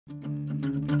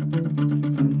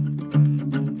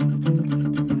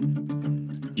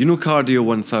UnoCardio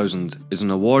 1000 is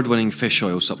an award-winning fish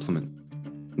oil supplement.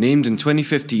 Named in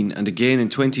 2015 and again in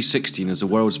 2016 as the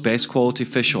world's best quality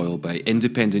fish oil by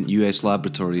independent US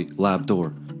laboratory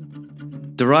LabDor.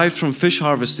 Derived from fish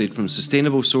harvested from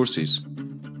sustainable sources,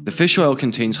 the fish oil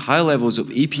contains high levels of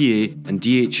EPA and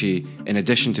DHA in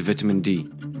addition to vitamin D.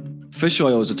 Fish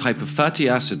oil is a type of fatty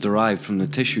acid derived from the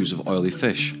tissues of oily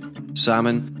fish,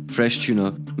 salmon, fresh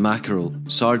tuna, mackerel,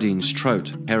 sardines,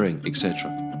 trout, herring,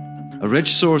 etc. A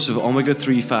rich source of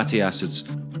omega-3 fatty acids,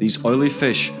 these oily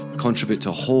fish contribute to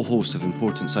a whole host of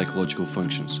important psychological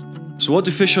functions. So what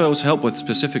do fish oils help with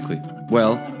specifically?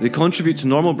 Well, they contribute to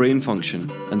normal brain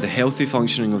function and the healthy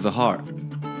functioning of the heart.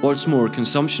 What's more,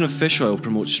 consumption of fish oil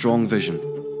promotes strong vision.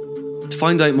 To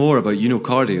find out more about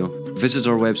UnoCardio, visit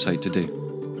our website today.